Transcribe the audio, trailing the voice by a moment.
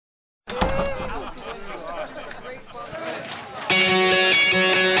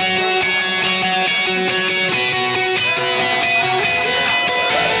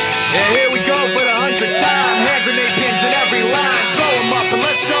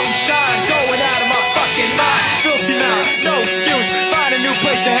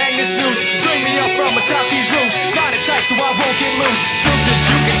this noose. String me up from atop these roofs. Line it tight so I won't get loose. Truth is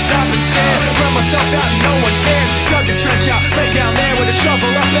you can stop and stare. Run myself out and no one cares. Dug a trench out, lay down there with a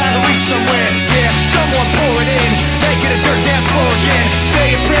shovel up out of reach somewhere. Yeah, someone pour it in. Make it a dirt dance floor again.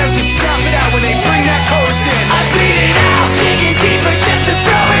 Say your prayers and stop it out when they bring that chorus in. I bleed it out, digging deeper just to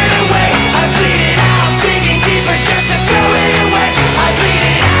throw it away. I bleed it out, digging deeper just to throw it away. I bleed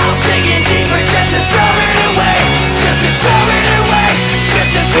it out, digging deeper just to throw it away. Just to throw it away,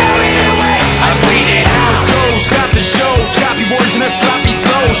 just to throw it away. I bleed it out. Go, stop the show. Choppy words and a sloppy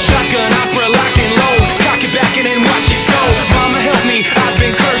flow. Shotgun opera, lock and load. Cock it back and then watch it go. Mama help me, I've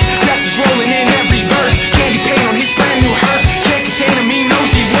been cursed. Death is rolling in every verse. Candy paint on his brand new hearse. Can't contain him, he knows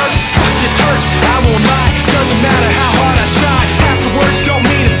he works. Fuck, this hurts, I won't lie. Doesn't matter how hard I try. Half the words don't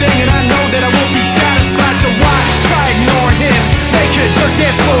mean a thing, and I know that I won't be satisfied. So why try ignoring him? Make it a dirt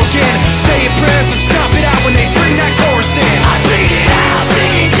dance floor again. Say your prayers and stomp it out when they bring that chorus in. I bleed it out,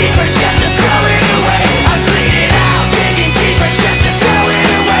 digging deeper just to throw it away. I bleed it out, digging deeper just to throw it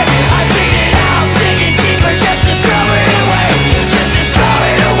away. I bleed it out, digging deeper just to throw it away. Just to throw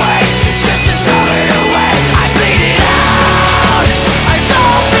it away, just to throw it away. I bleed it out. I've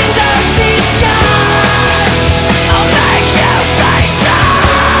opened up these scars. I'll make you face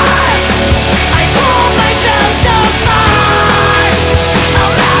us. I pulled myself so far.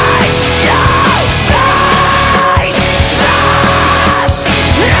 I'll make you face us.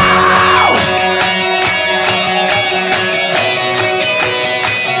 No!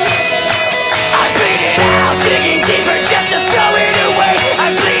 I bleed it out, digging deeper just to throw it away.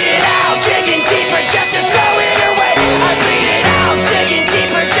 I bleed it out, digging deeper just to throw it away. I bleed it out, digging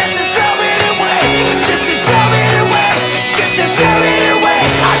deeper just to throw it away. Just to throw it away, just to throw it away.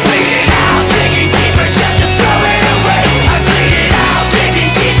 I bleed it out, digging deeper just to throw it away. I bleed it out,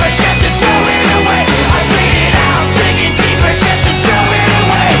 digging deeper just to throw it away. I bleed it out, digging deeper just to throw it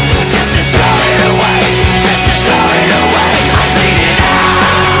away. Just to throw it away, just to throw it away. I bleed it out.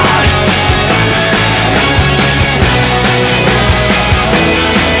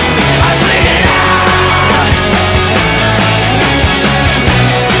 I bleed it out.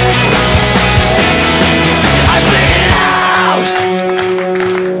 I bleed it out.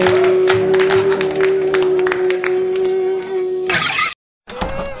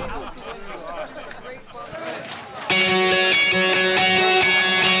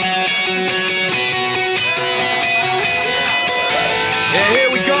 Yeah, here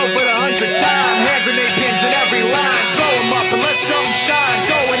we go for the 100th time. Hand grenade pins in every line. Throw 'em up and let something shine.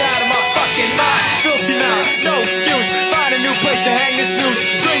 Going out of my fucking mind. Filthy mouth, no excuse. Find a new place to hang this noose.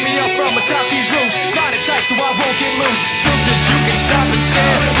 String me up from atop these roofs. Line it tight so I won't get loose. Truth is you can stop and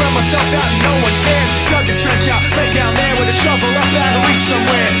stare. Run myself out and no one cares. Dug a trench out, lay down there with a shovel up out of reach.